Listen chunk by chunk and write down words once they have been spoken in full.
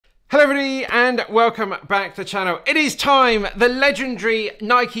Hello everybody and welcome back to the channel. It is time. The legendary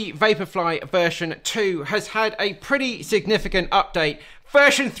Nike Vaporfly version 2 has had a pretty significant update.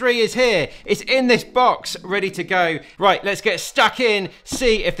 Version 3 is here. It's in this box, ready to go. Right, let's get stuck in,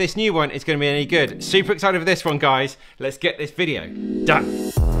 see if this new one is going to be any good. Super excited for this one, guys. Let's get this video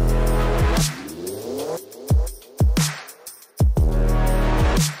done.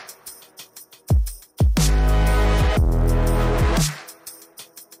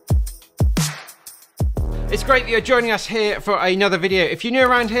 It's great that you're joining us here for another video. If you're new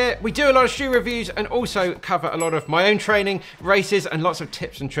around here, we do a lot of shoe reviews and also cover a lot of my own training, races, and lots of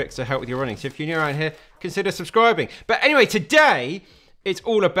tips and tricks to help with your running. So if you're new around here, consider subscribing. But anyway, today, it's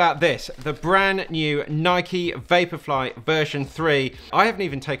all about this, the brand new Nike Vaporfly version 3. I haven't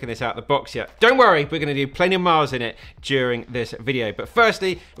even taken this out of the box yet. Don't worry, we're gonna do plenty of miles in it during this video. But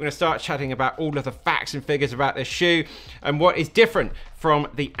firstly, we're gonna start chatting about all of the facts and figures about this shoe and what is different from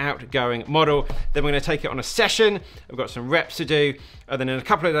the outgoing model. Then we're gonna take it on a session. I've got some reps to do. And then in a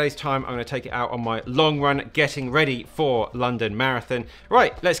couple of days' time, I'm gonna take it out on my long run, getting ready for London Marathon.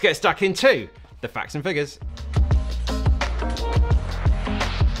 Right, let's get stuck into the facts and figures.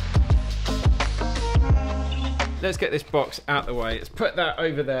 Let's get this box out the way. Let's put that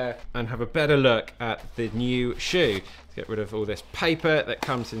over there and have a better look at the new shoe. Let's get rid of all this paper that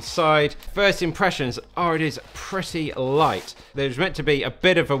comes inside. First impressions are it is pretty light. There's meant to be a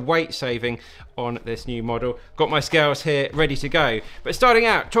bit of a weight saving on this new model. Got my scales here ready to go. But starting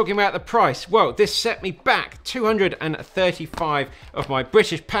out, talking about the price, well, this set me back 235 of my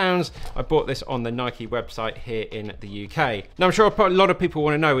British pounds. I bought this on the Nike website here in the UK. Now I'm sure a lot of people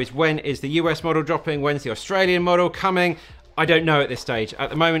want to know is when is the US model dropping? When's the Australian model coming? I don't know at this stage. At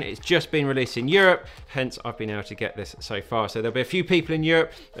the moment, it's just been released in Europe, hence I've been able to get this so far. So there'll be a few people in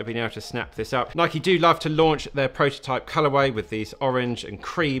Europe that have been able to snap this up. Nike do love to launch their prototype colorway with these orange and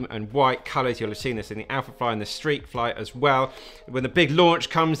cream and white colors. You'll have seen this in the Alpha Fly and the Street Fly as well. When the big launch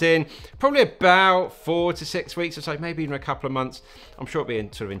comes in, probably about 4 to 6 weeks or so, maybe even a couple of months. I'm sure it'll be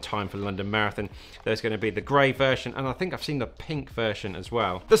in time for London Marathon. There's going to be the grey version, and I think I've seen the pink version as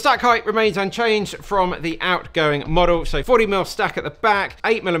well. The stack height remains unchanged from the outgoing model. So 40mm stack at the back,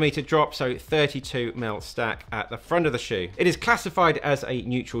 8mm drop, so 32mm stack at the front of the shoe. It is classified as a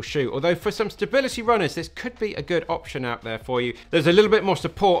neutral shoe, although for some stability runners, this could be a good option out there for you. There's a little bit more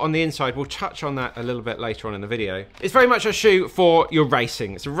support on the inside. We'll touch on that a little bit later on in the video. It's very much a shoe for your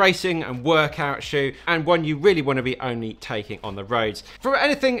racing. It's a racing and workout shoe, and one you really want to be only taking on the roads. For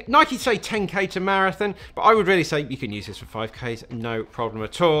anything, Nike say 10K to marathon, but I would really say you can use this for 5Ks, no problem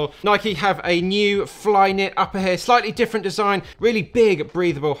at all. Nike have a new fly knit upper here, slightly different design, really big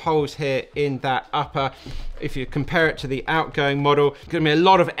breathable holes here in that upper. If you compare it to the outgoing model, there's going to be a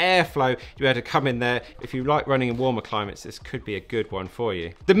lot of airflow to be able to come in there. If you like running in warmer climates, this could be a good one for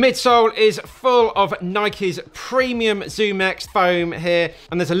you. The midsole is full of Nike's premium ZoomX foam here,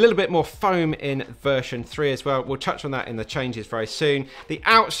 and there's a little bit more foam in version 3 as well. We'll touch on that in the changes very soon. The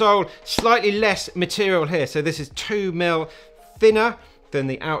outsole, slightly less material here, so this is 2mm thinner than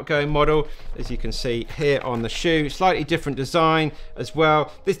the outgoing model, as you can see here on the shoe. Slightly different design as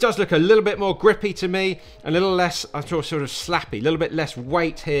well. This does look a little bit more grippy to me, a little less, I thought, sort of slappy, a little bit less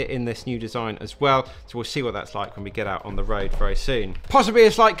weight here in this new design as well. So we'll see what that's like when we get out on the road very soon. Possibly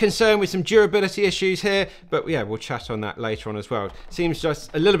a slight concern with some durability issues here, but yeah, we'll chat on that later on as well. Seems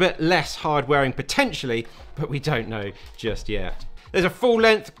just a little bit less hard wearing potentially, but we don't know just yet. There's a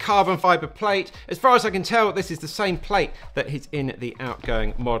full-length carbon fiber plate. As far as I can tell, this is the same plate that is in the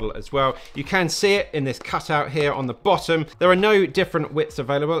outgoing model as well. You can see it in this cutout here on the bottom. There are no different widths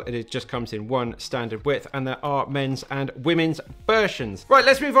available. It just comes in one standard width, and there are men's and women's versions. Right,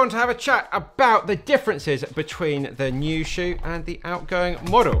 let's move on to have a chat about the differences between the new shoe and the outgoing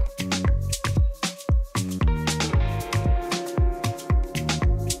model.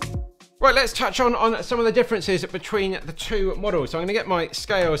 Right, let's touch on some of the differences between the two models. So I'm gonna get my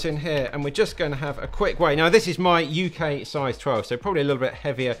scales in here and we're just gonna have a quick weigh. Now this is my UK size 12, so probably a little bit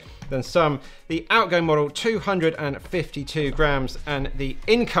heavier than some. The outgoing model, 252 grams, and the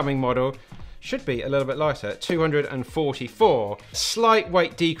incoming model should be a little bit lighter, 244. Slight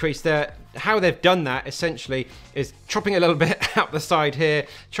weight decrease there. How they've done that essentially is chopping a little bit out the side here,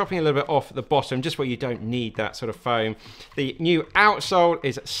 chopping a little bit off the bottom, just where you don't need that sort of foam. The new outsole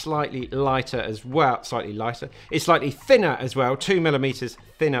is slightly lighter as well, slightly lighter. It's slightly thinner as well, 2mm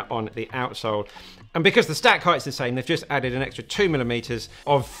thinner on the outsole. And because the stack height's the same, they've just added an extra 2mm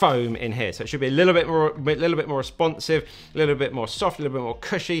of foam in here. So it should be a little bit more responsive, a little bit more soft, a little bit more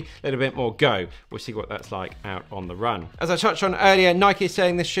cushy, a little bit more go. We'll see what that's like out on the run. As I touched on earlier, Nike is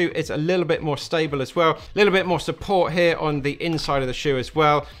saying this shoe is a little bit more stable as well. A little bit more support here on the inside of the shoe as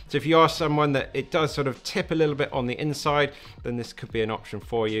well. So if you are someone that it does sort of tip a little bit on the inside, then this could be an option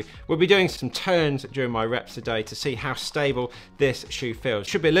for you. We'll be doing some turns during my reps today to see how stable this shoe feels.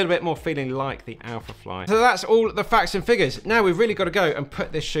 Should be a little bit more feeling like the Vaporfly. So that's all the facts and figures. Now we've really got to go and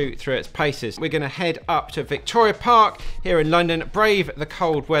put this shoe through its paces. We're going to head up to Victoria Park here in London, brave the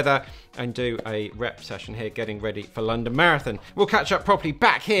cold weather, and do a rep session here getting ready for London Marathon. We'll catch up properly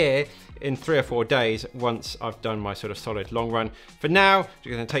back here in 3 or 4 days once I've done my sort of solid long run. For now,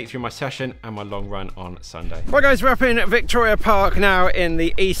 I'm going to take you through my session and my long run on Sunday. Right guys, we're up in Victoria Park now in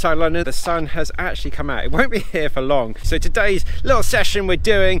the east side of London. The sun has actually come out. It won't be here for long. So today's little session we're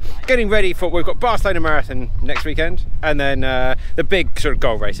doing, getting ready for, we've got Barcelona Marathon next weekend, and then the big sort of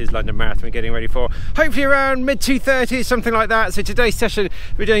goal race is London Marathon we're getting ready for. Hopefully around mid 2:30s, something like that. So today's session,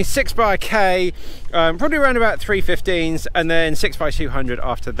 we're doing 6 by K, probably around about 3:15s, and then 6 by 200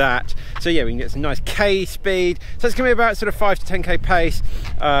 after that. So yeah, we can get some nice K speed. So it's gonna be about sort of 5 to 10K pace,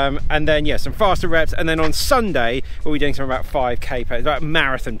 and then yeah, some faster reps. And then on Sunday, we'll be doing some about 5K pace, about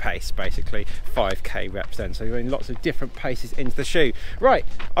marathon pace, basically 5K reps then. So we're doing lots of different paces into the shoe. Right,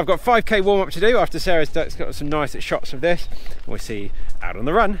 I've got 5K warm up to do after Sarah's got some nice shots of this. We'll see you out on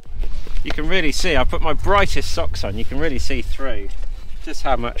the run. You can really see, I've put my brightest socks on. You can really see through just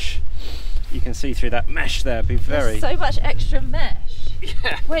how much you can see through that mesh there. Be very. There's so much extra mesh.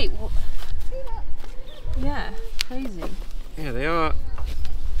 Yeah. Wait, what? Yeah, crazy. Yeah, they are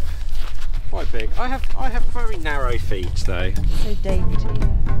quite big. I have very narrow feet though. So dainty.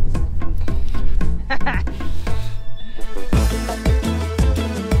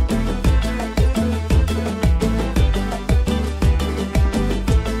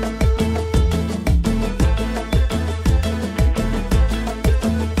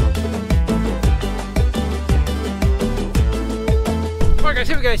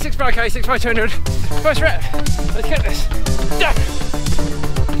 Here we go, 6 by K, 6 by 200. First rep. Let's get this. Done.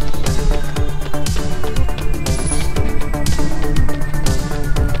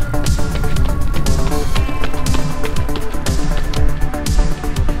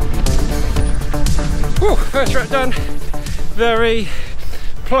 Whew, first rep done. Very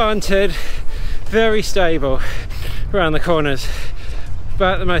planted, very stable around the corners.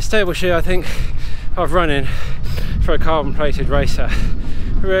 About the most stable shoe I think I've run in for a carbon plated racer.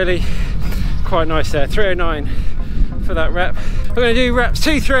 Really quite nice there. 309 for that rep. We're going to do reps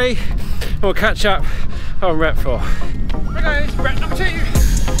 2, 3, and we'll catch up on rep 4. Here goes rep number 2.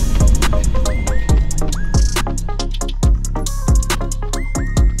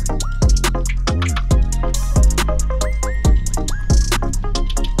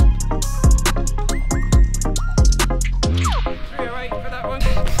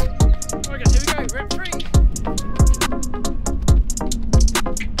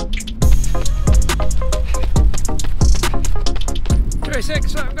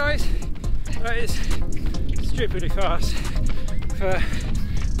 That is stupidly fast for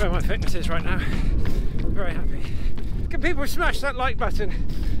where my fitness is right now. Very happy. Can people smash that like button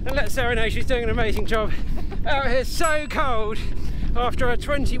and let Sarah know she's doing an amazing job out here so cold after a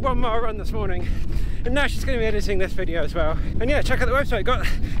 21-mile run this morning. And now she's going to be editing this video as well. And yeah, check out the website. Got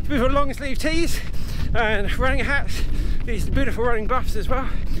beautiful long sleeve tees and running hats, these beautiful running buffs as well.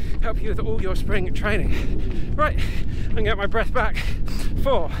 Help you with all your spring training. Right, I'm gonna get my breath back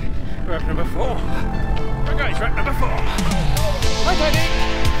for rep number 4. Right guys, rep number 4. Hi Tony.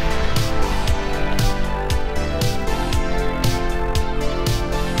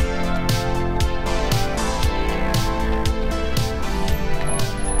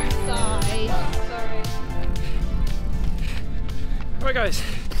 Sorry. Right guys,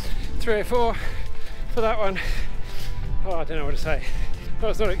 3 or 4 for that one. Oh, I don't know what to say. I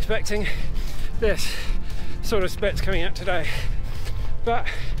was not expecting this sort of splits coming out today, but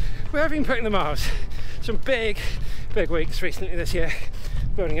we have been putting the miles. Some big weeks recently this year,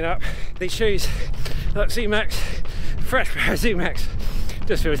 building it up. These shoes, like Z-Max, fresh pair of Z-Max,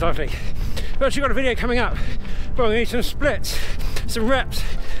 just feels lovely. We've actually got a video coming up where I'm going to do some splits, some reps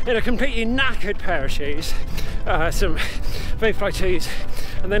in a completely knackered pair of shoes, some Vaporfly 2s,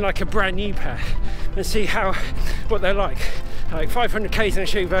 and then like a brand new pair, and see what they're like 500 Ks in a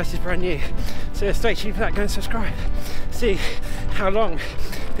shoe versus brand new. So stay tuned for that, go and subscribe. See how long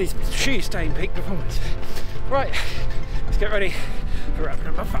these shoes stay in peak performance. Right, let's get ready for rep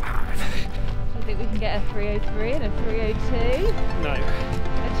number 5. Do you think we can get a 303 and a 302? No.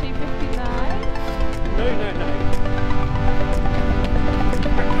 A 259? no, no.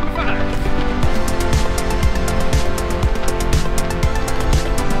 Number 5.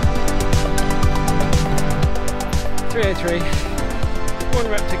 303. One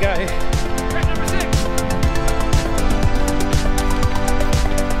rep to go. Rep number 6.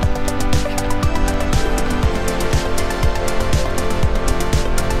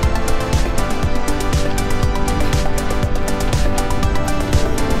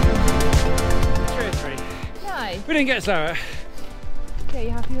 Nice. We didn't get Sarah. Okay,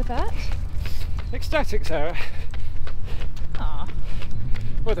 you happy with that? Ecstatic Sarah. Ah,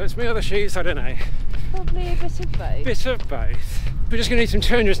 Whether it's me or the sheets, I don't know. probably a bit of both. Bit of both. We're just going to need some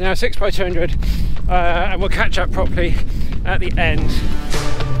 200s now, 6x200, and we'll catch up properly at the end.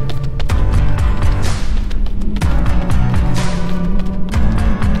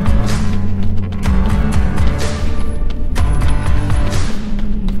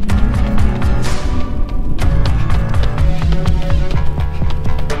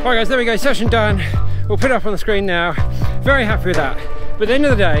 Alright guys, there we go, session done. We'll put it up on the screen now. Very happy with that. But at the end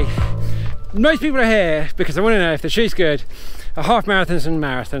of the day, most people are here because they want to know if the shoe's good at half marathons and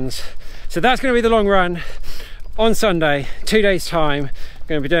marathons. So that's going to be the long run on Sunday, 2 days time. I'm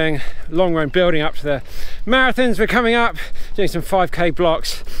going to be doing a long run building up to the marathons. We're coming up, doing some 5k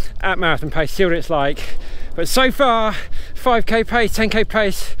blocks at marathon pace, see what it's like. But so far, 5k pace, 10k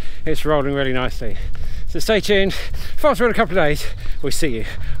pace, it's rolling really nicely. So stay tuned. Fast forward a couple of days, we'll see you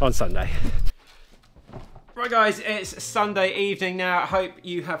on Sunday. Right guys, it's Sunday evening now. I hope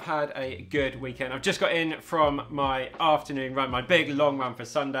you have had a good weekend. I've just got in from my afternoon run, my big long run for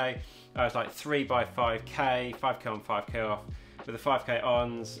Sunday. I was like 3 by 5k, 5k on, 5k off, with the 5k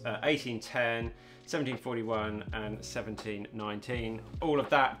ons, 18:10, 17:41 and 17:19. All of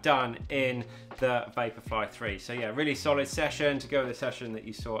that done in the Vaporfly 3. So yeah, really solid session to go with the session that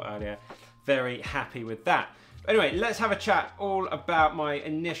you saw earlier. Very happy with that. Anyway, let's have a chat all about my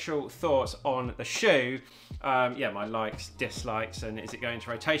initial thoughts on the shoe. Yeah, my likes, dislikes, and is it going into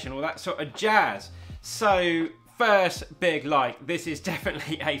rotation, all that sort of jazz. So first big like, this is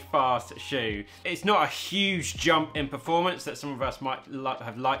definitely a fast shoe. It's not a huge jump in performance that some of us might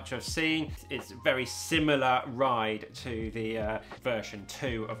have liked to have seen. It's a very similar ride to the version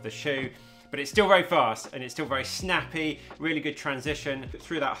 2 of the shoe. But it's still very fast and it's still very snappy, really good transition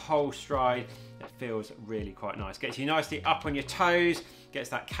through that whole stride. It feels really quite nice. Gets you nicely up on your toes, gets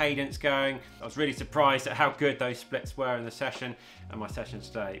that cadence going. I was really surprised at how good those splits were in the session, and my session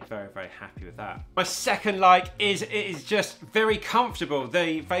today, very, very happy with that. My second like is it is just very comfortable.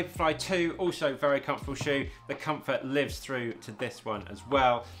 The Vaporfly 2, also very comfortable shoe. The comfort lives through to this one as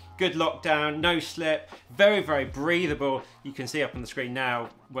well. Good lockdown, no slip, very, very breathable. You can see up on the screen now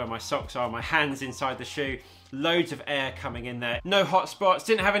where my socks are, my hands inside the shoe. Loads of air coming in there. No hot spots,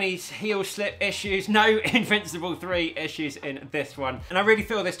 didn't have any heel slip issues, no Invincible 3 issues in this one. And I really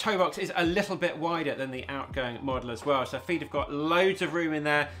feel this toe box is a little bit wider than the outgoing model as well. So feet have got loads of room in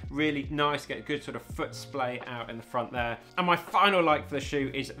there, really nice, get a good sort of foot splay out in the front there. And my final like for the shoe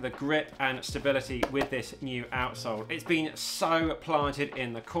is the grip and stability with this new outsole. It's been so planted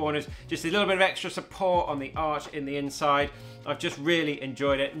in the corners, just a little bit of extra support on the arch in the inside. I've just really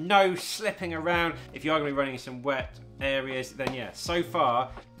enjoyed it. No slipping around. If you are going to be running some wet areas, then yeah, so far,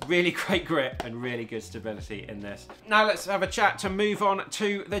 really great grip and really good stability in this. Now let's have a chat to move on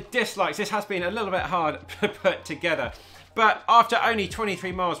to the dislikes. This has been a little bit hard to put together. But after only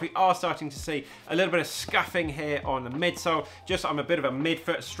 23 miles, we are starting to see a little bit of scuffing here on the midsole. Just I'm a bit of a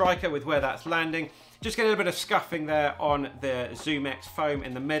midfoot striker with where that's landing. Just get a little bit of scuffing there on the Zoom X foam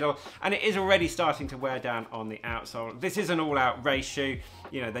in the middle, and it is already starting to wear down on the outsole. This is an all-out race shoe.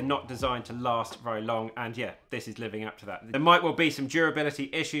 You know, they're not designed to last very long, and yeah, this is living up to that. There might well be some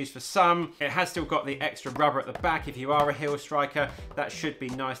durability issues for some. It has still got the extra rubber at the back. If you are a heel striker, that should be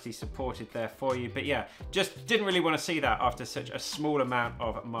nicely supported there for you. But yeah, just didn't really want to see that after such a small amount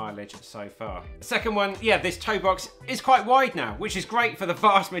of mileage so far. The second one, yeah, this toe box is quite wide now, which is great for the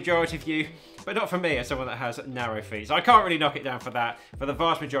vast majority of you, but not for me as someone that has narrow feet. So I can't really knock it down for that. For the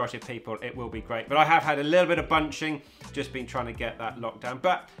vast majority of people, it will be great. But I have had a little bit of bunching, just been trying to get that locked down.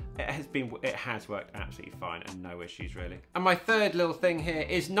 But it has worked absolutely fine and no issues really. And my third little thing here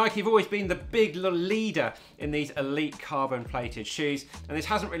is Nike have always been the big little leader in these elite carbon plated shoes. And this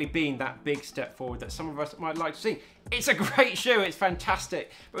hasn't really been that big step forward that some of us might like to see. It's a great shoe, it's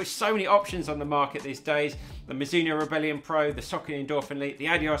fantastic, but with so many options on the market these days, the Mizuno Rebellion Pro, the Saucony Endorphin Elite, the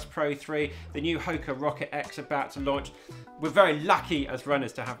Adios Pro 3, the new Hoka Rocket X about to launch. We're very lucky as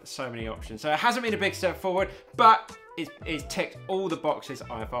runners to have so many options. So it hasn't been a big step forward, but It's ticked all the boxes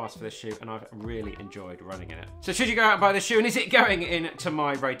I've asked for this shoe, and I've really enjoyed running in it. So should you go out and buy this shoe, and is it going into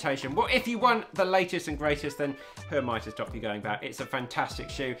my rotation? Well, if you want the latest and greatest, then who am I to stop you going back? It's a fantastic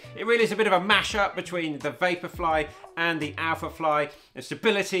shoe. It really is a bit of a mashup between the Vaporfly and the Alphafly. The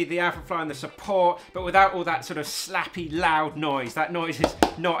stability, the Alphafly, and the support, but without all that sort of slappy, loud noise. That noise is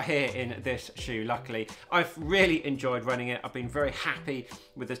not here in this shoe, luckily. I've really enjoyed running it. I've been very happy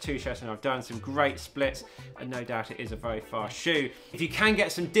with the 2 sessions I've done. Some great splits, and no doubt it is a very fast shoe. If you can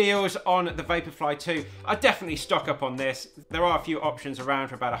get some deals on the Vaporfly 2, I'd definitely stock up on this. There are a few options around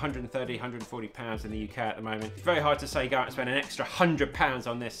for about 130, 140 pounds in the UK at the moment. It's very hard to say go out and spend an extra 100 pounds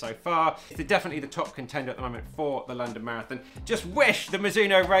on this so far. It's definitely the top contender at the moment for the London Marathon. Just wish the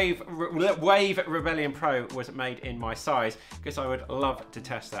Mizuno Wave Rebellion Pro was made in my size, because I would love to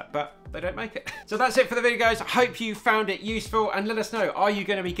test that, but they don't make it. So that's it for the video, guys. I hope you found it useful, and let us know, are you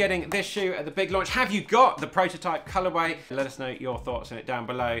going to be getting this shoe at the big launch? Have you got the prototype colorway? Let us know your thoughts on it down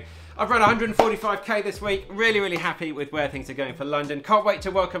below. I've run 145k this week. Really happy with where things are going for London. Can't wait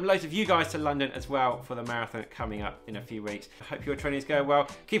to welcome loads of you guys to London as well for the marathon coming up in a few weeks. I hope your training's going well.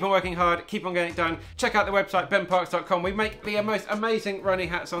 Keep on working hard, keep on getting it done. Check out the website, benparks.com. We make the most amazing running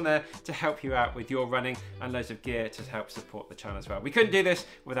hats on there to help you out with your running, and loads of gear to help support the channel as well. We couldn't do this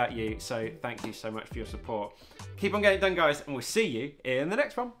without you, so thank you so much for your support. Keep on getting it done, guys, and we'll see you in the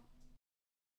next one.